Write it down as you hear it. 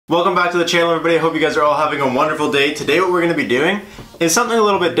Welcome back to the channel, everybody. I hope you guys are all having a wonderful day. Today what we're going to be doing is something a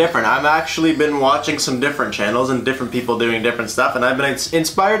little bit different. I've actually been watching some different channels and different people doing different stuff, and I've been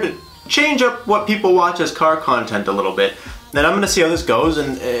inspired to change up what people watch as car content a little bit. And I'm going to see how this goes,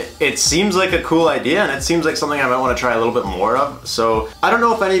 and it seems like a cool idea, and it seems like something I might want to try a little bit more of. So I don't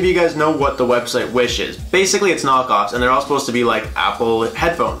know if any of you guys know what the website Wish is. Basically it's knockoffs, and they're all supposed to be like Apple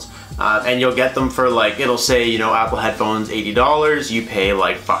headphones. And you'll get them for like, it'll say, you know, Apple headphones $80, you pay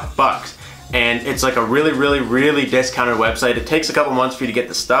like $5. And it's like a really discounted website. It takes a couple months for you to get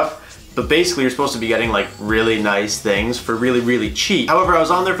the stuff, but basically you're supposed to be getting like really nice things for really cheap. However, I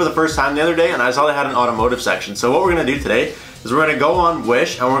was on there for the first time the other day and I saw they had an automotive section. So what we're gonna do today is we're gonna go on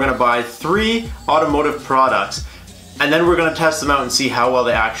Wish and we're gonna buy 3 automotive products, and then we're gonna test them out and see how well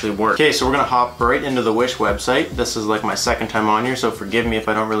they actually work. Okay, so we're gonna hop right into the Wish website. This is like my second time on here, so forgive me if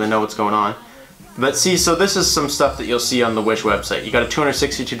I don't really know what's going on. But see, so this is some stuff that you'll see on the Wish website. You got a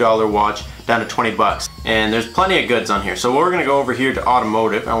 $262 watch down to 20 bucks. And there's plenty of goods on here. So we're gonna go over here to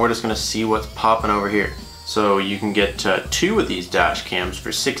automotive and we're just gonna see what's popping over here. So you can get 2 of these dash cams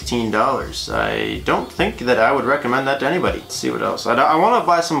for $16. I don't think that I would recommend that to anybody. Let's see what else. I want to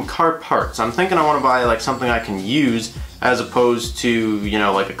buy some car parts. I'm thinking I want to buy like something I can use as opposed to, you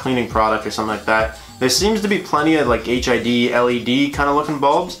know, like a cleaning product or something like that. There seems to be plenty of like HID, LED kind of looking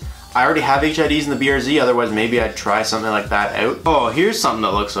bulbs. I already have HIDs in the BRZ, otherwise maybe I'd try something like that out. Oh, here's something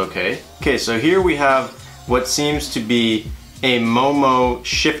that looks okay. Okay, so here we have what seems to be a Momo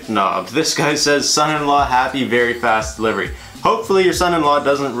shift knob. This guy says, son-in-law happy, very fast delivery. Hopefully your son-in-law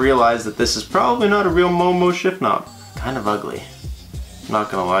doesn't realize that this is probably not a real Momo shift knob. Kind of ugly, I'm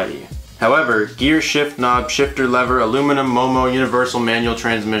not gonna lie to you. However, gear shift knob, shifter lever, aluminum Momo universal manual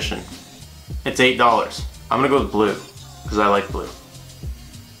transmission. It's $8. I'm gonna go with blue, because I like blue.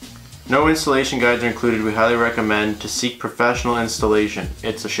 No installation guides are included. We highly recommend to seek professional installation.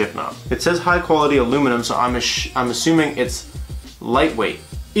 It's a shift knob. It says high quality aluminum, so I'm assuming it's lightweight.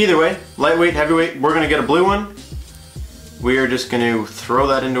 Either way, lightweight, heavyweight, we're gonna get a blue one. We are just gonna throw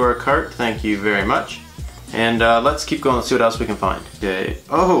that into our cart. Thank you very much. And let's keep going. Let's see what else we can find. Okay.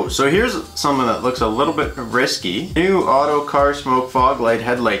 Oh, so here's something that looks a little bit risky. New auto car smoke fog light,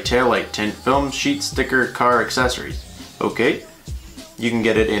 headlight, taillight tint, film sheet sticker, car accessories. Okay. You can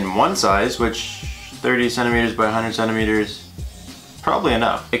get it in one size, which 30 centimeters by 100 centimeters, probably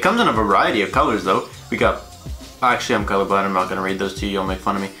enough. It comes in a variety of colors though. We got, actually I'm colorblind, I'm not gonna read those to you, you'll make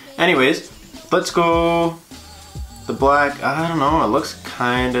fun of me. Anyways, let's go the black. I don't know, it looks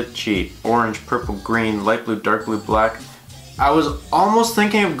kinda cheap. Orange, purple, green, light blue, dark blue, black. I was almost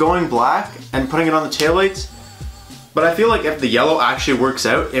thinking of going black and putting it on the taillights, but I feel like if the yellow actually works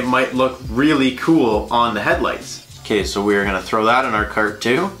out, it might look really cool on the headlights. Okay, so we are gonna throw that in our cart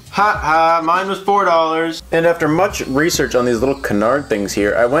too. Ha ha, mine was $4. And after much research on these little canard things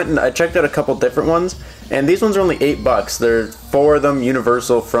here, I went and I checked out a couple different ones, and these ones are only $8. There's 4 of them,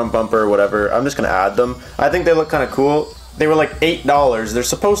 universal, front bumper, whatever. I'm just gonna add them. I think they look kind of cool. They were like $8. They're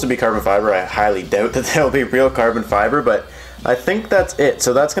supposed to be carbon fiber. I highly doubt that they'll be real carbon fiber, but I think that's it.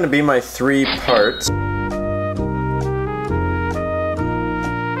 So that's gonna be my 3 parts.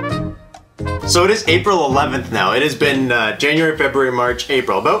 So it is April 11th now. It has been January, February, March,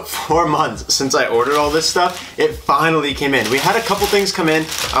 April. About 4 months since I ordered all this stuff. It finally came in. We had a couple things come in.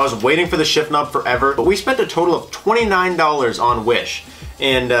 I was waiting for the shift knob forever, but we spent a total of $29 on Wish.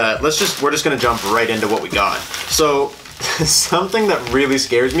 And we're just gonna jump right into what we got. So something that really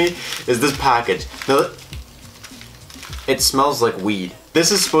scares me is this package. Now, it smells like weed.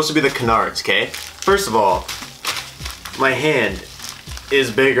 This is supposed to be the canards, okay? First of all, my hand is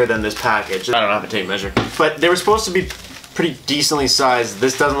bigger than this package. I don't have a tape measure. But they were supposed to be pretty decently sized.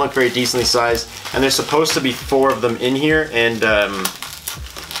 This doesn't look very decently sized. And there's supposed to be 4 of them in here, and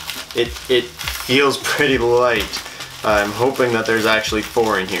it feels pretty light. I'm hoping that there's actually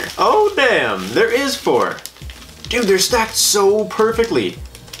 4 in here. Oh damn, there is 4. Dude, they're stacked so perfectly.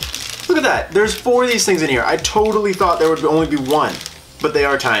 Look at that, there's 4 of these things in here. I totally thought there would only be 1, but they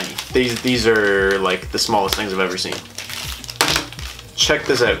are tiny. These are like the smallest things I've ever seen. Check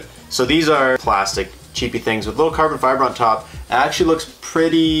this out. So these are plastic, cheapy things with little carbon fiber on top. It actually looks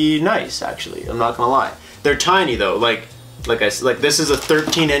pretty nice, actually. I'm not gonna lie. They're tiny though. Like this is a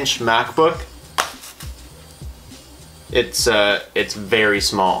 13-inch MacBook. It's very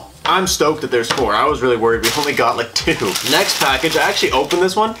small. I'm stoked that there's 4. I was really worried we only got like 2. Next package, I actually opened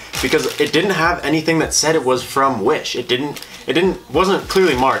this one because it didn't have anything that said it was from Wish. It wasn't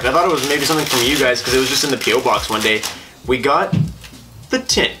clearly marked. I thought it was maybe something from you guys because it was just in the PO box one day. We got the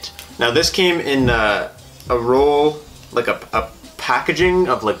tint. Now this came in a roll, like a packaging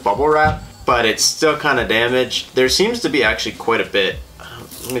of like bubble wrap, but it's still kind of damaged. There seems to be actually quite a bit.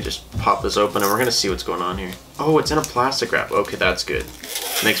 Let me just pop this open and we're gonna see what's going on here. Oh, it's in a plastic wrap. Okay, that's good.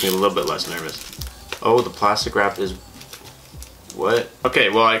 Makes me a little bit less nervous. Oh, the plastic wrap is... What? Okay,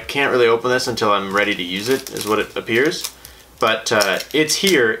 well I can't really open this until I'm ready to use it, is what it appears. But it's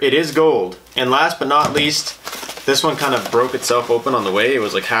here, it is gold. And last but not least, this one kind of broke itself open on the way. It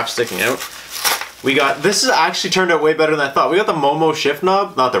was like half sticking out. We got, this has actually turned out way better than I thought. We got the Momo shift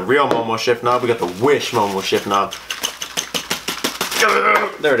knob, not the real Momo shift knob. We got the Wish Momo shift knob.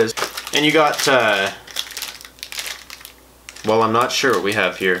 There it is. And you got, well, I'm not sure what we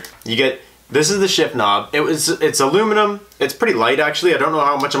have here. You get, this is the shift knob. It's aluminum. It's pretty light actually. I don't know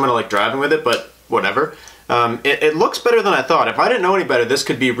how much I'm gonna like driving with it, but whatever. It looks better than I thought. If I didn't know any better, this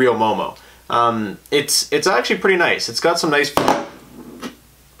could be real Momo. It's actually pretty nice. It's got some nice...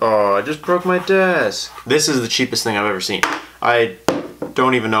 Oh, I just broke my desk. This is the cheapest thing I've ever seen. I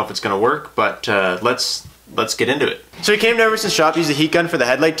don't even know if it's gonna work, but let's get into it. So he came to Everson's shop, used a heat gun for the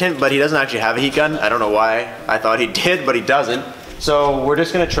headlight tint, but he doesn't actually have a heat gun. I don't know why. I thought he did, but he doesn't. So we're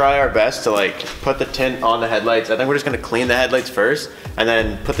just gonna try our best to like put the tint on the headlights. I think we're just gonna clean the headlights first, and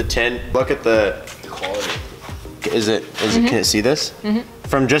then put the tint. Look at the quality. Is it? Can it see this?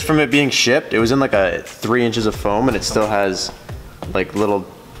 From it being shipped, it was in like a 3 inches of foam, and it still has like little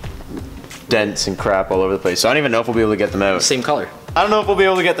dents and crap all over the place. So I don't even know if we'll be able to get them out. Same color. I don't know if we'll be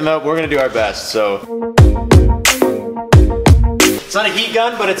able to get them out, but we're gonna do our best, so. It's not a heat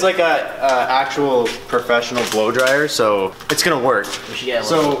gun, but it's like a actual professional blow dryer, so it's gonna work.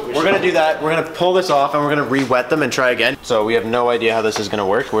 So we're gonna do that. We're gonna pull this off and we're gonna re-wet them and try again. So we have no idea how this is gonna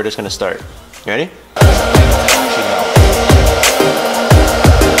work. We're just gonna start. You ready?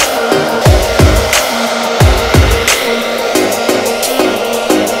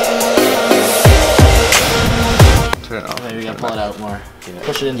 Maybe we gotta pull it out more. Yeah.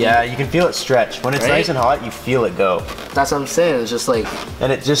 Push it in. Yeah, you can feel it stretch. When it's nice and hot, you feel it go. That's what I'm saying. It's just like,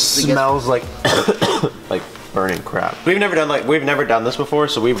 and it just smells like like burning crap. We've never done this before,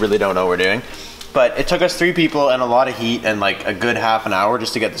 so we really don't know what we're doing. But it took us 3 people and a lot of heat and like a good half an hour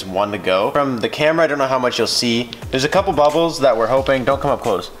just to get this one to go. From the camera, I don't know how much you'll see. There's a couple bubbles that we're hoping, don't come up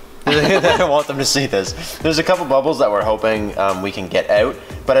close. I don't want them to see this. There's a couple bubbles that we're hoping we can get out.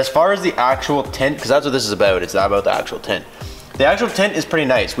 But as far as the actual tint, because that's what this is about, it's not about the actual tint. The actual tint is pretty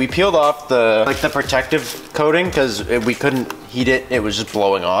nice. We peeled off the protective coating because we couldn't heat it. It was just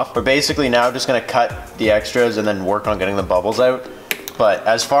blowing off. We're basically now just gonna cut the extras and then work on getting the bubbles out. But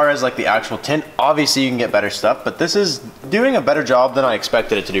as far as like the actual tint, obviously you can get better stuff, but this is doing a better job than I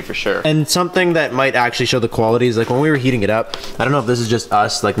expected it to do for sure. And something that might actually show the qualities, like when we were heating it up, I don't know if this is just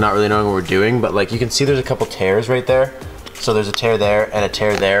us like not really knowing what we're doing, but like you can see there's a couple tears right there. So there's a tear there and a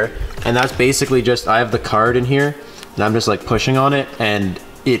tear there. And that's basically just, I have the card in here and I'm just like pushing on it and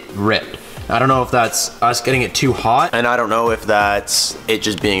it ripped. I don't know if that's us getting it too hot, and I don't know if that's it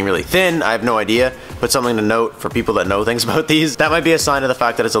just being really thin. I have no idea, but something to note for people that know things about these. That might be a sign of the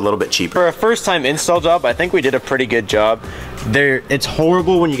fact that it's a little bit cheaper. For a first time install job, I think we did a pretty good job. It's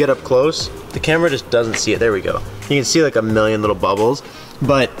horrible when you get up close. The camera just doesn't see it. There we go. You can see like a million little bubbles.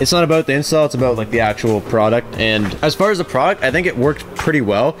 But it's not about the install, it's about like the actual product. And as far as the product, I think it worked pretty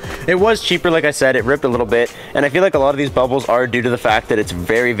well. It was cheaper, like I said, it ripped a little bit. And I feel like a lot of these bubbles are due to the fact that it's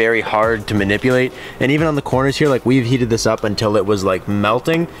very, very hard to manipulate. And even on the corners here, like we've heated this up until it was like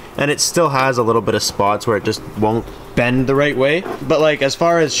melting. And it still has a little bit of spots where it just won't bend the right way. But like as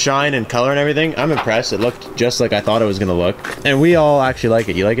far as shine and color and everything, I'm impressed. It looked just like I thought it was gonna look. And we all actually like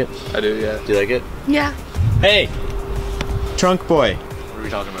it. You like it? I do, yeah. Do you like it? Yeah. Hey, trunk boy. What are we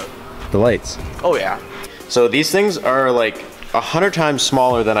talking about? The lights. Oh yeah. So these things are like 100 times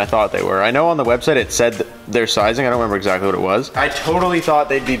smaller than I thought they were. I know on the website it said their sizing. I don't remember exactly what it was. I totally thought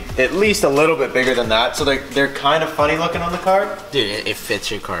they'd be at least a little bit bigger than that. So they're kind of funny looking on the car. dude, it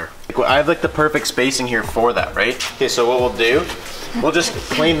fits your car. I have like the perfect spacing here for that, right? Okay, so what we'll do, we'll just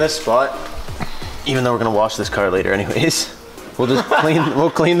clean this spot, even though we're gonna wash this car later anyways. We'll just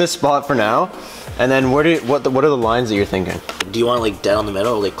clean this spot for now. And then what are the lines that you're thinking? Do you want it like dead on the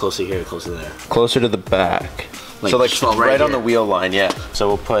middle or like closer here, closer there? Closer to the back. Like, so like right on the here. wheel line, yeah. So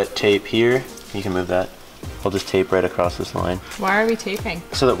we'll put tape here. You can move that. We'll just tape right across this line. Why are we taping?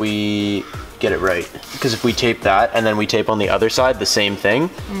 So that we get it right. Because if we tape that and then we tape on the other side the same thing,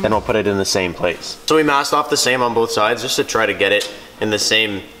 then we'll put it in the same place. So we masked off the same on both sides just to try to get it in the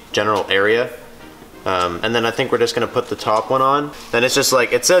same general area. And then I think we're just gonna put the top one on. Then it's just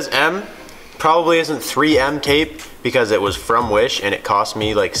like, it says M, probably isn't 3M tape because it was from Wish and it cost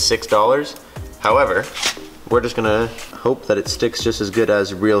me like $6. However, we're just gonna hope that it sticks just as good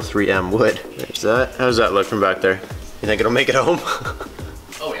as real 3M would. There's that. How does that look from back there? You think it'll make it home?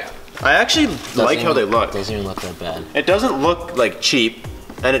 Oh yeah. I actually like how they look. Doesn't even look that bad. It doesn't look like cheap.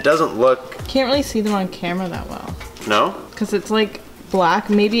 and it doesn't look... Can't really see them on camera that well. No? Because it's like black.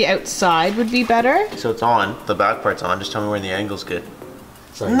 Maybe outside would be better. So it's on. The back part's on. Just tell me where the angle's good.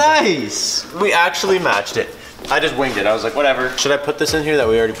 Nice! We actually matched it. I just winged it. I was like, whatever. Should I put this in here that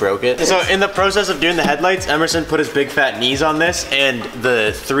we already broke it? So in the process of doing the headlights, Emerson put his big fat knees on this, and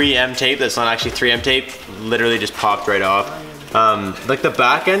the 3M tape, that's not actually 3M tape, literally just popped right off. Like the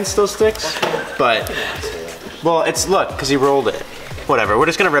back end still sticks, but, well, it's, look, because he rolled it. Whatever, we're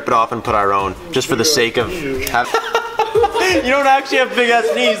just gonna rip it off and put our own, just for the sake of having... You don't actually have big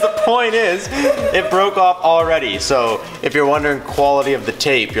ass knees. The point is, it broke off already. So if you're wondering quality of the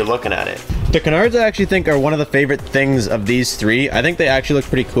tape, you're looking at it. The canards I actually think are one of the favorite things of these three. I think they actually look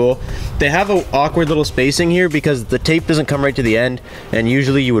pretty cool. They have an awkward little spacing here because the tape doesn't come right to the end, and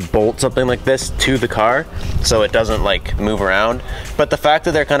usually you would bolt something like this to the car so it doesn't like move around. But the fact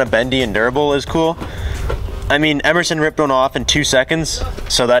that they're kind of bendy and durable is cool. I mean, Emerson ripped one off in 2 seconds,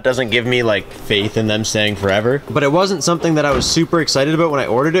 so that doesn't give me like faith in them staying forever. But it wasn't something that I was super excited about when I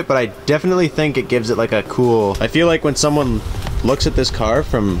ordered it, but I definitely think it gives it like a cool... I feel like when someone looks at this car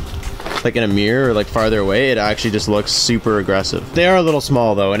from like in a mirror or like farther away, it actually just looks super aggressive. They are a little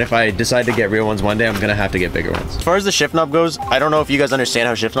small though, and if I decide to get real ones one day, I'm gonna have to get bigger ones. As far as the shift knob goes, I don't know if you guys understand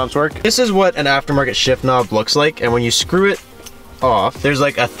how shift knobs work. This is what an aftermarket shift knob looks like, and when you screw it off, there's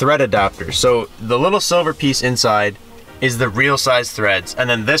like a thread adapter. So the little silver piece inside is the real size threads, and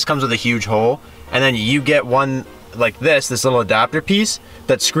then this comes with a huge hole, and then you get one like this little adapter piece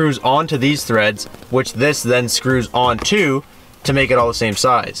that screws onto these threads, which this then screws onto to make it all the same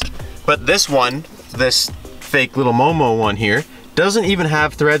size. But this one, this fake little Momo one here, doesn't even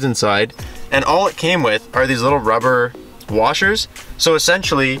have threads inside, and all it came with are these little rubber washers. So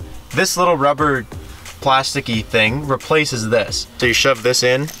essentially, this little rubber plasticky thing replaces this. So you shove this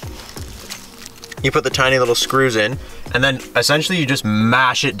in, you put the tiny little screws in, and then essentially you just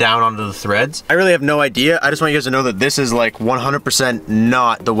mash it down onto the threads. I really have no idea. I just want you guys to know that this is like 100%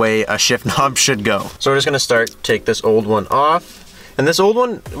 not the way a shift knob should go. So we're just gonna take this old one off. And this old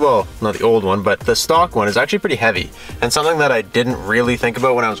one, well, not the old one, but the stock one is actually pretty heavy. And something that I didn't really think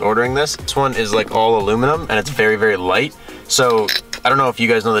about when I was ordering this one is like all aluminum, and it's very, very light. So I don't know if you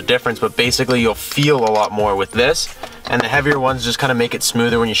guys know the difference, but basically you'll feel a lot more with this. And the heavier ones just kind of make it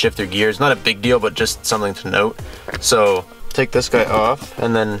smoother when you shift your gears. Not a big deal, but just something to note. So take this guy off,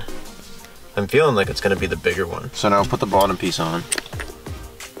 and then I'm feeling like it's gonna be the bigger one. So now I'll put the bottom piece on.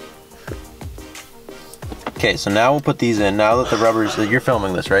 Okay, so now we'll put these in. Now that the rubbers, you're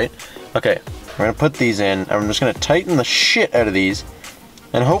filming this, right? Okay, we're gonna put these in. I'm just gonna tighten the shit out of these,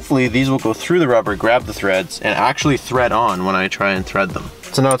 and hopefully these will go through the rubber, grab the threads, and actually thread on when I try and thread them.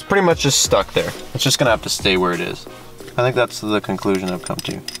 So now it's pretty much just stuck there. It's just gonna have to stay where it is. I think that's the conclusion I've come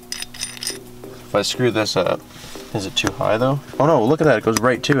to. If I screw this up, is it too high though? Oh no, look at that, it goes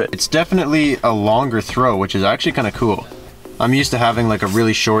right to it. It's definitely a longer throw, which is actually kind of cool. I'm used to having like a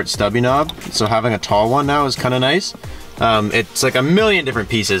really short stubby knob, so having a tall one now is kind of nice. It's like a million different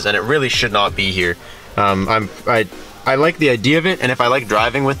pieces, and it really should not be here. I like the idea of it, and if I like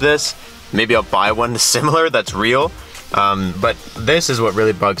driving with this, maybe I'll buy one similar that's real. But this is what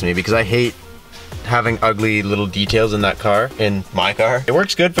really bugs me, because I hate having ugly little details in that car, in my car. It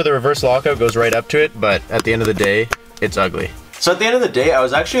works good for the reverse lockout, goes right up to it, but at the end of the day, it's ugly. So at the end of the day, I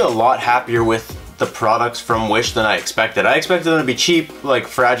was actually a lot happier with the products from Wish than I expected. I expected them to be cheap, like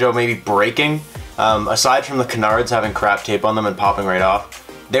fragile, maybe breaking. Aside from the canards having crap tape on them and popping right off,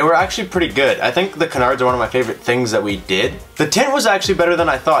 they were actually pretty good. I think the canards are one of my favorite things that we did. The tint was actually better than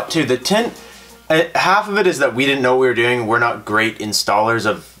I thought too. The tint, half of it is that we didn't know what we were doing. We're not great installers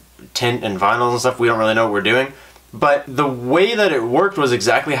of tint and vinyl and stuff. We don't really know what we're doing. But the way that it worked was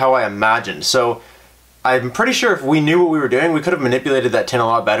exactly how I imagined. So I'm pretty sure if we knew what we were doing, we could have manipulated that tint a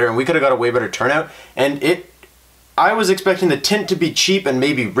lot better, and we could have got a way better turnout. And I was expecting the tint to be cheap and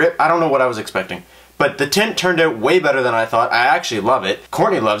maybe rip. I don't know what I was expecting. But the tint turned out way better than I thought. I actually love it.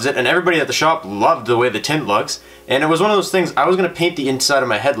 Courtney loves it, and everybody at the shop loved the way the tint looks. And it was one of those things, I was gonna paint the inside of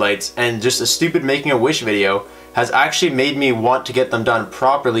my headlights, and just a stupid making a Wish video has actually made me want to get them done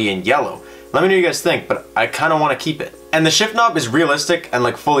properly in yellow. Let me know what you guys think, but I kind of want to keep it. And the shift knob is realistic and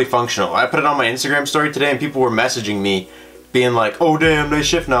like fully functional. I put it on my Instagram story today, and people were messaging me being like, oh damn, nice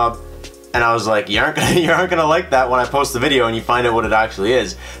shift knob. And I was like, you aren't gonna like that when I post the video and you find out what it actually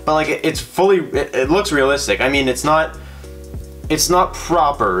is. But like, it looks realistic. I mean, it's not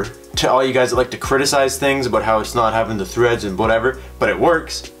proper to all you guys that like to criticize things about how it's not having the threads and whatever, but it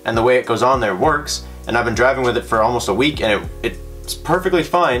works, and the way it goes on there works. And I've been driving with it for almost a week, and it's perfectly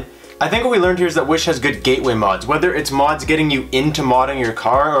fine. I think what we learned here is that Wish has good gateway mods, whether it's mods getting you into modding your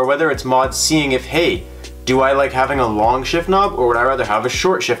car, or whether it's mods seeing if, hey, do I like having a long shift knob or would I rather have a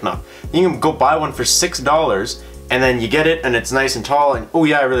short shift knob? You can go buy one for $6 and then you get it and it's nice and tall and oh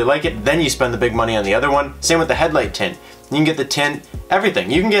yeah, I really like it. Then you spend the big money on the other one. Same with the headlight tint. You can get the tint,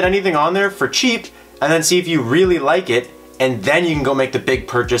 everything. You can get anything on there for cheap and then see if you really like it, and then you can go make the big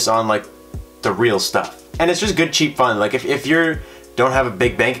purchase on like the real stuff. And it's just good cheap fun. Like if you don't have a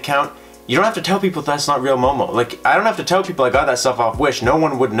big bank account, you don't have to tell people that's not real Momo. Like I don't have to tell people I got that stuff off Wish. No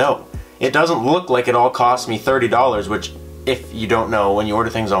one would know. It doesn't look like it all cost me $30, which if you don't know, when you order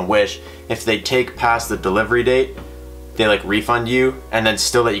things on Wish, if they take past the delivery date, they like refund you and then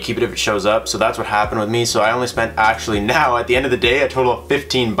still let you keep it if it shows up. So that's what happened with me. So I only spent actually now at the end of the day a total of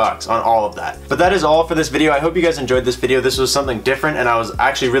 15 bucks on all of that. But that is all for this video. I hope you guys enjoyed this video. This was something different and I was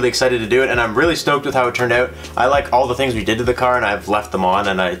actually really excited to do it, and I'm really stoked with how it turned out. I like all the things we did to the car and I've left them on,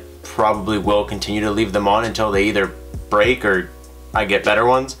 and I probably will continue to leave them on until they either break or I get better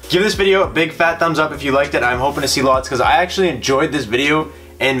ones. Give this video a big fat thumbs up if you liked it. I'm hoping to see lots because I actually enjoyed this video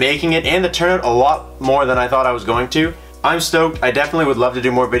and making it, and the turnout a lot more than I thought I was going to. I'm stoked. I definitely would love to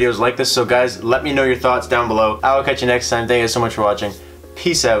do more videos like this, so guys, let me know your thoughts down below. I will catch you next time. Thank you so much for watching.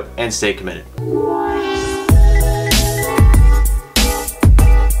 Peace out and stay committed.